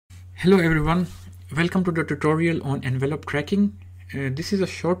Hello everyone, welcome to the tutorial on envelope tracking. This is a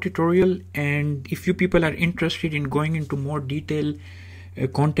short tutorial, and if you people are interested in going into more detail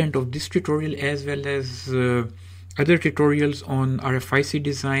content of this tutorial as well as other tutorials on RFIC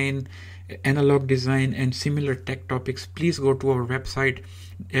design, analog design and similar tech topics, please go to our website,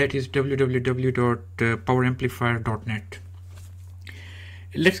 that is www.poweramplifier.net.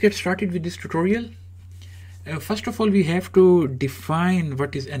 Let's get started with this tutorial. First of all, we have to define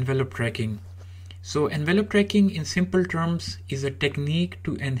what is envelope tracking. So envelope tracking in simple terms is a technique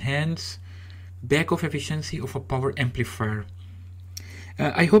to enhance back-off efficiency of a power amplifier.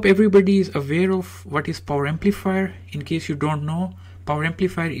 I hope everybody is aware of what is power amplifier. In case you don't know, power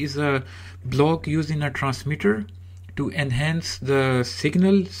amplifier is a block used in a transmitter to enhance the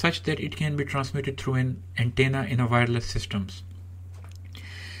signal such that it can be transmitted through an antenna in a wireless systems.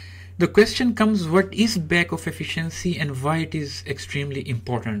 The question comes, what is back-off efficiency and why it is extremely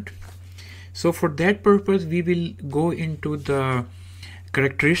important? So for that purpose, we will go into the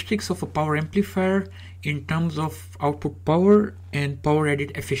characteristics of a power amplifier in terms of output power and power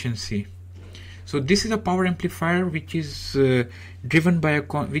added efficiency. So this is a power amplifier which is driven by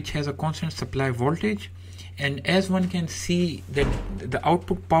which has a constant supply voltage, and as one can see that the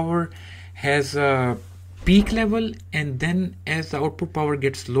output power has a peak level, and then as the output power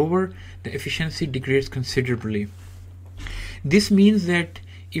gets lower, the efficiency degrades considerably. This means that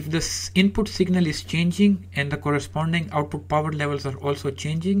if the input signal is changing and the corresponding output power levels are also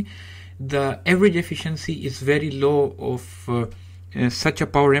changing, the average efficiency is very low of such a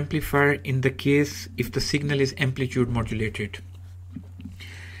power amplifier in the case if the signal is amplitude modulated.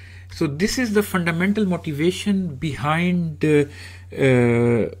 So this is the fundamental motivation behind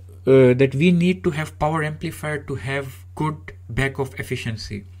that we need to have power amplifier to have good back-off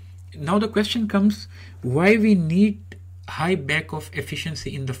efficiency. Now the question comes, why we need high back-off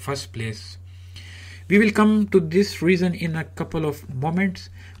efficiency in the first place? We will come to this reason in a couple of moments,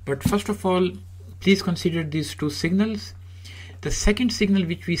 but first of all, please consider these two signals. The second signal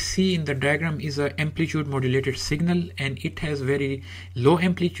which we see in the diagram is an amplitude modulated signal, and it has very low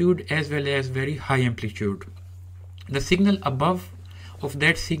amplitude as well as very high amplitude. The signal above of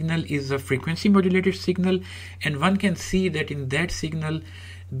that signal is a frequency modulated signal, and one can see that in that signal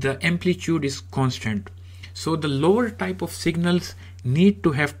the amplitude is constant. So the lower type of signals need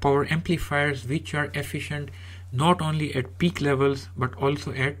to have power amplifiers which are efficient not only at peak levels but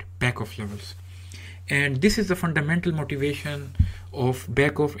also at back-off levels. And this is the fundamental motivation of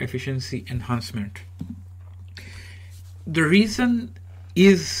back-off efficiency enhancement. The reason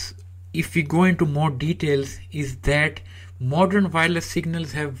is, if we go into more details, is that modern wireless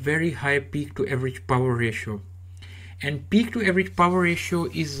signals have very high peak to average power ratio, and peak to average power ratio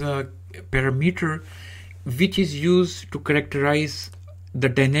is a parameter which is used to characterize the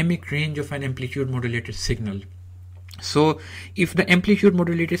dynamic range of an amplitude modulated signal. So if the amplitude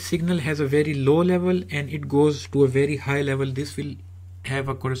modulated signal has a very low level and it goes to a very high level, this will have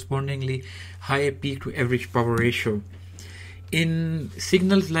a correspondingly higher peak to average power ratio. In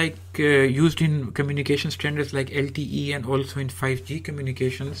signals like used in communication standards like LTE and also in 5G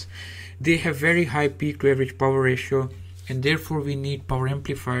communications, they have very high peak to average power ratio, and therefore we need power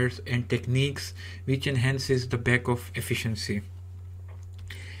amplifiers and techniques which enhances the back-off efficiency.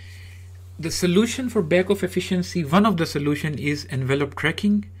 The solution for back-off efficiency, one of the solution is envelope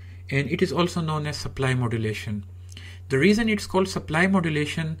tracking, and it is also known as supply modulation. The reason it's called supply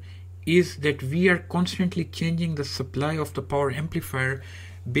modulation is that we are constantly changing the supply of the power amplifier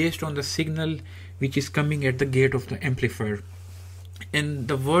based on the signal which is coming at the gate of the amplifier. And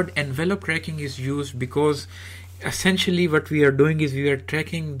the word envelope tracking is used because essentially what we are doing is we are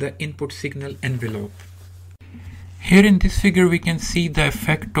tracking the input signal envelope. Here in this figure we can see the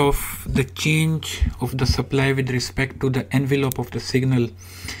effect of the change of the supply with respect to the envelope of the signal.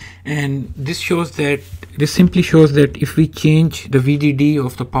 And this simply shows that if we change the VDD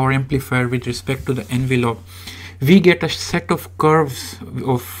of the power amplifier with respect to the envelope, we get a set of curves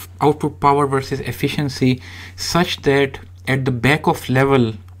of output power versus efficiency such that at the back-off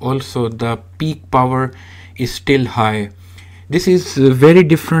level also the peak power is still high. This is very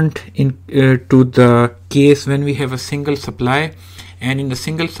different to the case when we have a single supply, and in the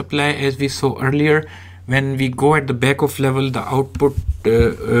single supply, as we saw earlier, when we go at the back-off level, the output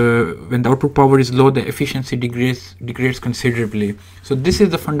when the output power is low, the efficiency degrades considerably. So this is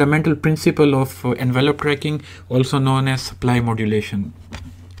the fundamental principle of envelope tracking, also known as supply modulation.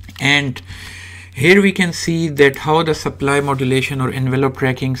 And here we can see that how the supply modulation or envelope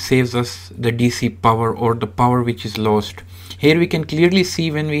tracking saves us the DC power or the power which is lost. Here we can clearly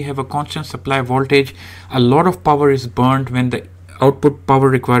see when we have a constant supply voltage, a lot of power is burnt when the output power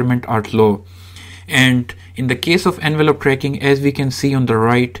requirement are low. And in the case of envelope tracking, as we can see on the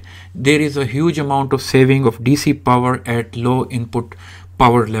right, there is a huge amount of saving of DC power at low input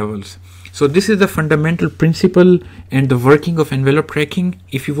power levels. So this is the fundamental principle and the working of envelope tracking.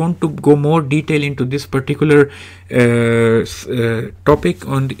 If you want to go more detail into this particular topic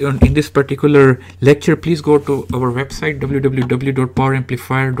in this particular lecture, please go to our website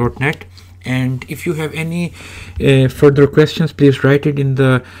www.poweramplifier.net. And if you have any further questions, please write it in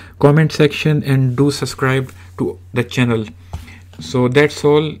the comment section, and do subscribe to the channel. So that's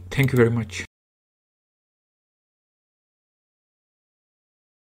all. Thank you very much.